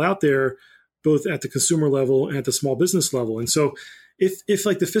that's still out there, both at the consumer level and at the small business level. And so if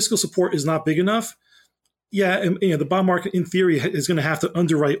like the fiscal support is not big enough, and the bond market in theory is going to have to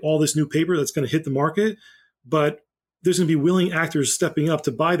underwrite all this new paper that's going to hit the market, but there's going to be willing actors stepping up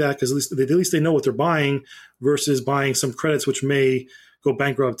to buy that because at least they know what they're buying versus buying some credits which may go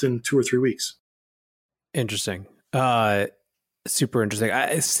bankrupt in 2 or 3 weeks. Interesting. Super interesting.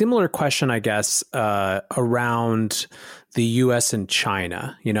 A similar question, I guess, around the U.S. and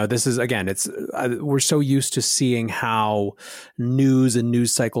China. This is, again, we're so used to seeing how news and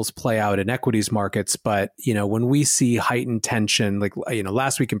news cycles play out in equities markets. But, when we see heightened tension, like,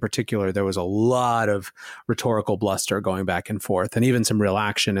 last week in particular, there was a lot of rhetorical bluster going back and forth and even some real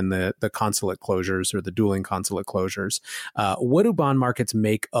action in the consulate closures or the dueling consulate closures. What do bond markets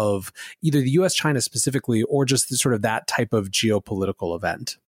make of either the U.S., China specifically, or just sort of that type of geopolitical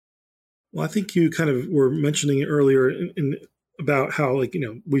event? Well, I think you kind of were mentioning earlier about how,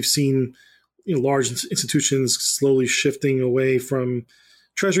 we've seen, large institutions slowly shifting away from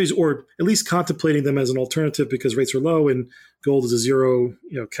treasuries, or at least contemplating them as an alternative because rates are low and gold is a zero,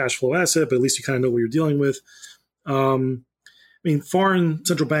 cash flow asset, but at least you kind of know what you're dealing with. Foreign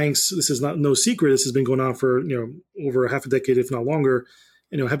central banks, this is no secret. This has been going on for, over half a decade, if not longer,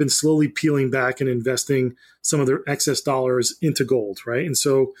 have been slowly peeling back and investing some of their excess dollars into gold. Right. And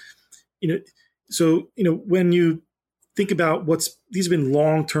so, when you think about these have been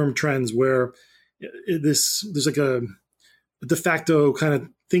long-term trends where there's like a de facto kind of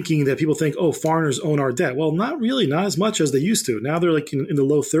thinking that people think, oh, foreigners own our debt. Well, not really, not as much as they used to. Now they're like in the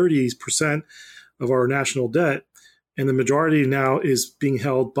low 30% of our national debt. And the majority now is being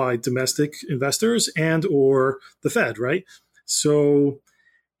held by domestic investors and or the Fed, right? So,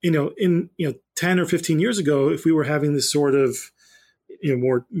 in 10 or 15 years ago, if we were having this sort of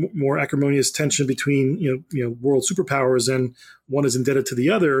more acrimonious tension between world superpowers and one is indebted to the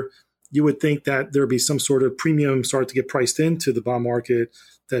other, you would think that there'd be some sort of premium start to get priced into the bond market.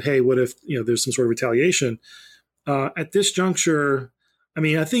 That, hey, what if there's some sort of retaliation? At this juncture,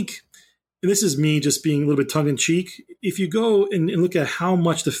 I think, and this is me just being a little bit tongue in cheek. If you go and look at how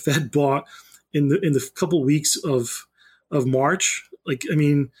much the Fed bought in the couple weeks of March,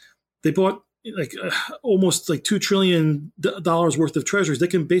 they bought almost $2 trillion worth of treasuries. They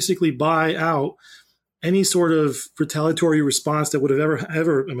can basically buy out any sort of retaliatory response that would have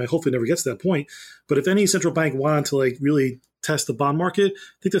ever, hopefully it never gets to that point. But if any central bank wanted to really test the bond market,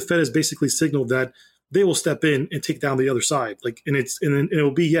 I think the Fed has basically signaled that they will step in and take down the other side. And it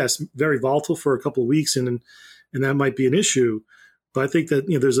will be, yes, very volatile for a couple of weeks, and that might be an issue. But I think that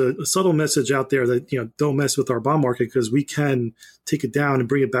there's a subtle message out there that don't mess with our bond market because we can take it down and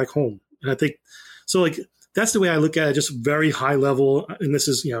bring it back home. And I think so. That's the way I look at it, just very high level. And this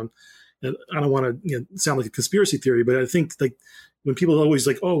is I don't want to sound like a conspiracy theory, but I think when people are always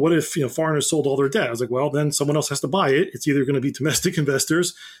oh, what if foreigners sold all their debt? I was like, well, then someone else has to buy it. It's either going to be domestic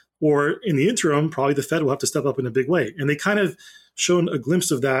investors, or in the interim, probably the Fed will have to step up in a big way. And they kind of shown a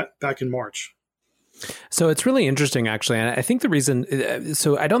glimpse of that back in March. So it's really interesting, actually. And I think the reason,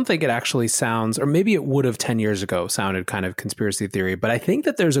 so I don't think it actually sounds, or maybe it would have 10 years ago sounded kind of conspiracy theory, but I think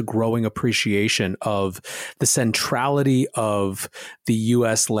that there's a growing appreciation of the centrality of the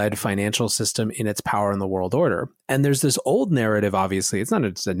US-led financial system in its power in the world order. And there's this old narrative, obviously, it's not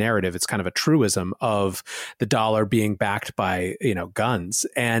just a narrative, it's kind of a truism of the dollar being backed by, guns.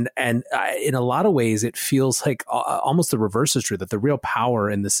 And in a lot of ways, it feels like almost the reverse is true, that the real power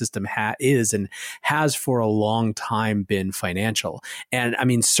in the system is and has for a long time been financial. And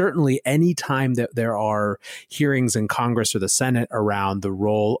certainly any time that there are hearings in Congress or the Senate around the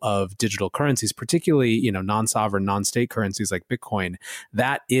role of digital currencies, particularly, non-sovereign, non-state currencies like Bitcoin,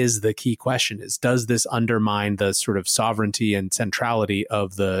 that is the key question is, does this undermine the sort of sovereignty and centrality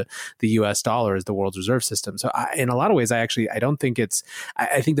of the US dollar as the world's reserve system? So in a lot of ways, I don't think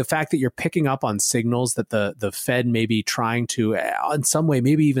I think the fact that you're picking up on signals that the Fed may be trying to, in some way,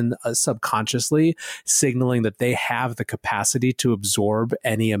 maybe even subconsciously, signaling that they have the capacity to absorb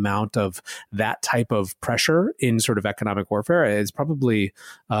any amount of that type of pressure in sort of economic warfare is probably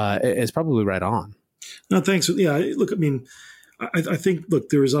right on. No, thanks. Yeah, look, I think, look,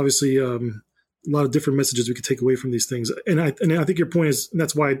 there is obviously a lot of different messages we could take away from these things. And I think your point is, and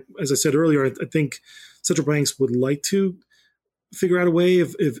that's why, as I said earlier, I think central banks would like to figure out a way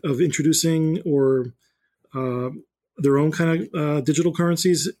of introducing or their own kind of digital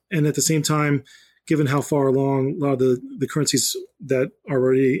currencies. And at the same time, given how far along a lot of the currencies that are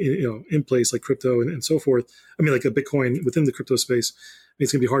already in place, like crypto and so forth, I mean, like a Bitcoin within the crypto space,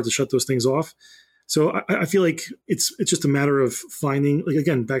 it's going to be hard to shut those things off. So I feel like it's just a matter of finding, like,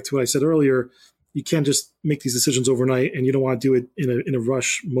 again, back to what I said earlier, you can't just make these decisions overnight, and you don't want to do it in a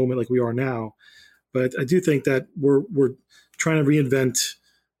rush moment like we are now. But I do think that we're trying to reinvent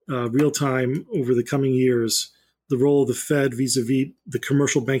real time over the coming years, the role of the Fed vis-a-vis the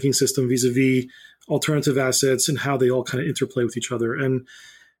commercial banking system, vis-a-vis alternative assets, and how they all kind of interplay with each other. And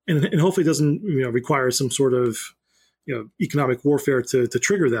hopefully it doesn't require some sort of economic warfare to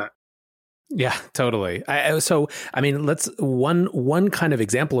trigger that. Yeah, totally. I mean, let's one kind of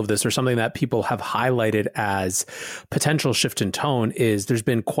example of this, or something that people have highlighted as potential shift in tone, is there's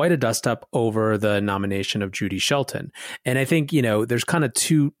been quite a dust up over the nomination of Judy Shelton, and I think there's kind of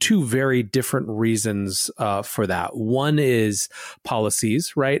two very different reasons for that. One is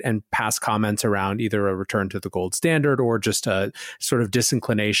policies, right, and past comments around either a return to the gold standard or just a sort of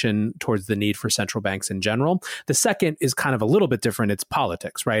disinclination towards the need for central banks in general. The second is kind of a little bit different. It's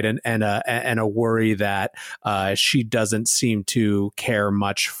politics, right, and a worry that she doesn't seem to care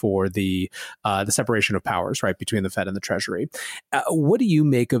much for the separation of powers, right, between the Fed and the Treasury. What do you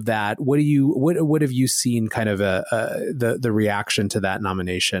make of that? What have you seen kind of the reaction to that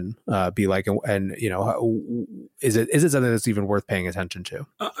nomination be like? And is it something that's even worth paying attention to?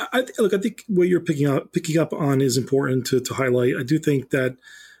 I think what you're picking up on is important to highlight. I do think that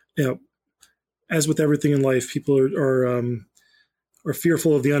as with everything in life, people are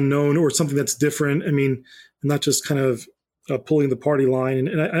fearful of the unknown or something that's different. I mean, not just kind of pulling the party line.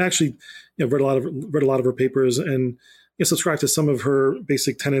 And I actually read a lot of her papers and subscribed to some of her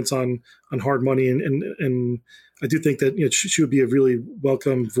basic tenets on hard money. And I do think that she would be a really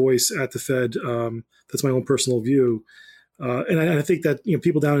welcome voice at the Fed. That's my own personal view. And I think that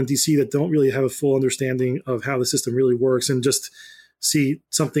people down in DC that don't really have a full understanding of how the system really works and just see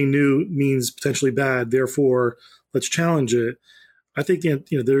something new means potentially bad, therefore let's challenge it. I think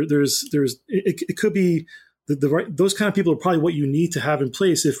it could be the right, those kind of people are probably what you need to have in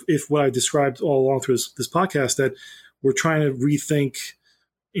place if what I described all along through this podcast, that we're trying to rethink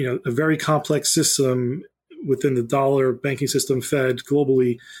a very complex system within the dollar banking system, Fed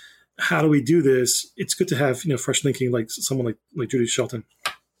globally. How do we do this? It's good to have fresh thinking like someone like Judy Shelton.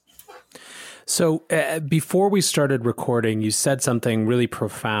 So before we started recording, you said something really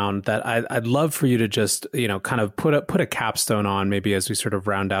profound that I'd love for you to just, kind of put a capstone on, maybe as we sort of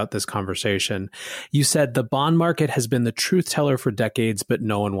round out this conversation. You said the bond market has been the truth teller for decades, but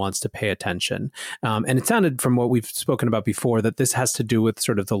no one wants to pay attention. And it sounded from what we've spoken about before that this has to do with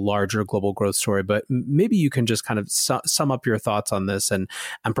sort of the larger global growth story. But maybe you can just kind of sum up your thoughts on this and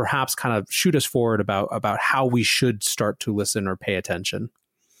perhaps kind of shoot us forward about how we should start to listen or pay attention.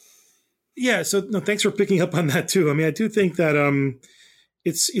 Yeah, so no, thanks for picking up on that too. I mean, I do think that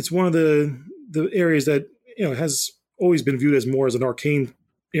it's one of the areas that has always been viewed as more as an arcane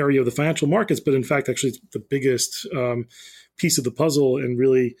area of the financial markets, but in fact, actually, it's the biggest piece of the puzzle and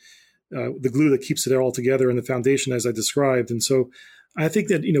really the glue that keeps it all together and the foundation, as I described. And so, I think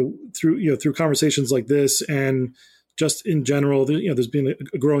that through conversations like this and just in general, there's been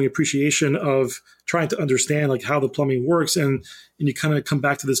a growing appreciation of trying to understand like how the plumbing works, and you kind of come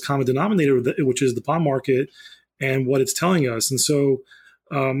back to this common denominator, which is the bond market and what it's telling us. And so,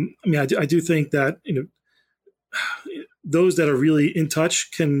 I do think that those that are really in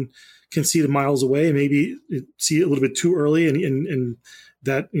touch can see the miles away and maybe see it a little bit too early, and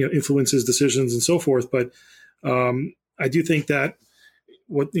that influences decisions and so forth. But I do think that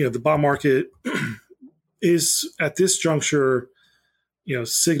what the bond market is at this juncture,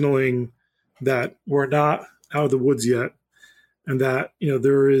 signaling that we're not out of the woods yet, and that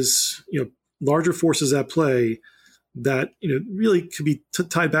there is larger forces at play that really could be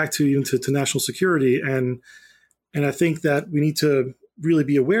tied back to even to national security, and I think that we need to really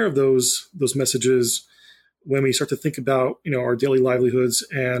be aware of those messages when we start to think about our daily livelihoods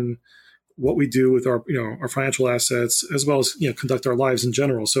and what we do with our our financial assets, as well as conduct our lives in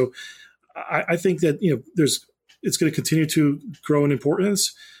general. So I think that it's going to continue to grow in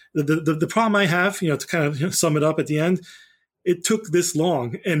importance. The problem I have, to kind of sum it up at the end, it took this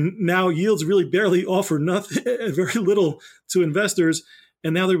long, and now yields really barely offer nothing, very little to investors,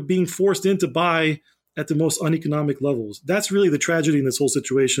 and now they're being forced in to buy at the most uneconomic levels. That's really the tragedy in this whole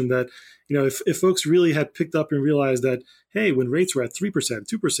situation, that, if folks really had picked up and realized that, hey, when rates were at 3%,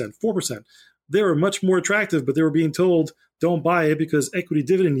 2%, 4%, they were much more attractive, but they were being told, don't buy it because equity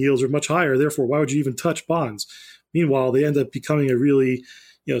dividend yields are much higher. Therefore, why would you even touch bonds? Meanwhile, they end up becoming a really,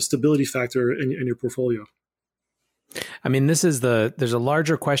 stability factor in your portfolio. I mean, there's a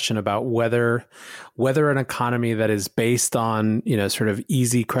larger question about whether an economy that is based on, sort of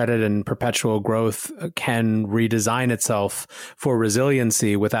easy credit and perpetual growth can redesign itself for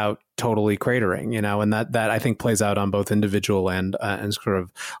resiliency without totally cratering, and that I think plays out on both individual and sort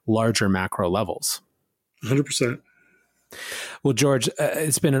of larger macro levels. 100%. Well, George,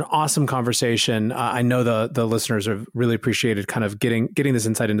 it's been an awesome conversation. I know the listeners have really appreciated kind of getting this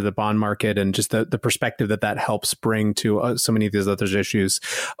insight into the bond market and just the perspective that helps bring to so many of these other issues.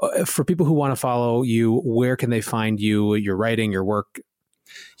 For people who want to follow you, where can they find you, your writing, your work?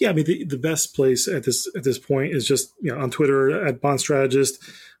 Yeah, I mean, the best place at this point is just on Twitter at Bond Strategist.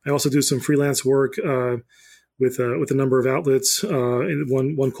 I also do some freelance work with a number of outlets,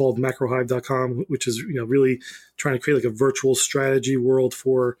 one called macrohive.com, which is really trying to create like a virtual strategy world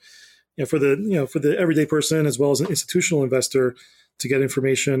for the everyday person as well as an institutional investor to get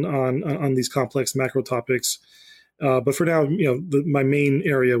information on these complex macro topics. But for now, my main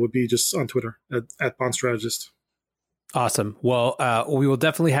area would be just on Twitter at Bond Strategist. Awesome. Well, we will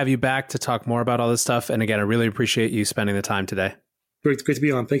definitely have you back to talk more about all this stuff. And again, I really appreciate you spending the time today. Great to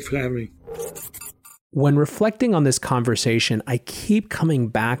be on. Thank you for having me. When reflecting on this conversation, I keep coming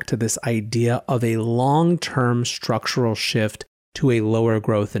back to this idea of a long-term structural shift to a lower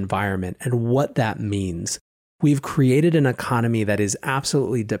growth environment and what that means. We've created an economy that is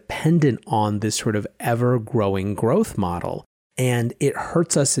absolutely dependent on this sort of ever-growing growth model. And it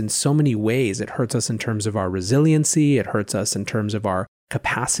hurts us in so many ways. It hurts us in terms of our resiliency. It hurts us in terms of our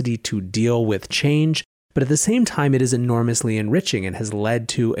capacity to deal with change. But at the same time, it is enormously enriching and has led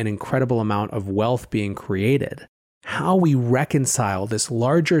to an incredible amount of wealth being created. How we reconcile this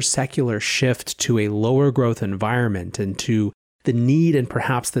larger secular shift to a lower growth environment and to the need and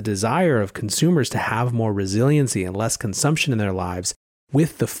perhaps the desire of consumers to have more resiliency and less consumption in their lives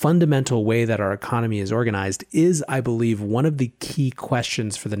with the fundamental way that our economy is organized is, I believe, one of the key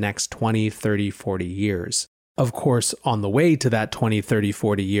questions for the next 20, 30, 40 years. Of course, on the way to that 20, 30,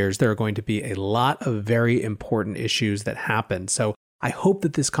 40 years, there are going to be a lot of very important issues that happen. So I hope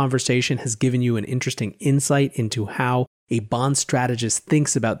that this conversation has given you an interesting insight into how a bond strategist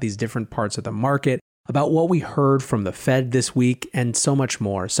thinks about these different parts of the market, about what we heard from the Fed this week, and so much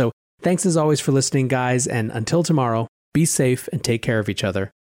more. So thanks as always for listening, guys. And until tomorrow, be safe and take care of each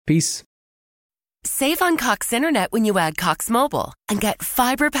other. Peace. Save on Cox Internet when you add Cox Mobile and get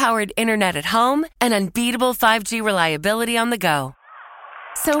fiber-powered internet at home and unbeatable 5G reliability on the go.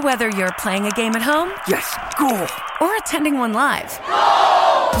 So whether you're playing a game at home, yes, cool, or attending one live,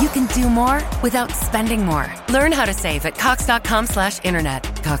 you can do more without spending more. Learn how to save at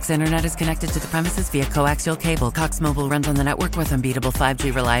cox.com/internet. Cox Internet is connected to the premises via coaxial cable. Cox Mobile runs on the network with unbeatable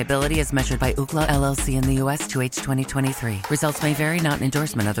 5G reliability as measured by Ookla LLC in the U.S. to H 2023. Results may vary, not an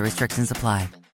endorsement. Other restrictions apply.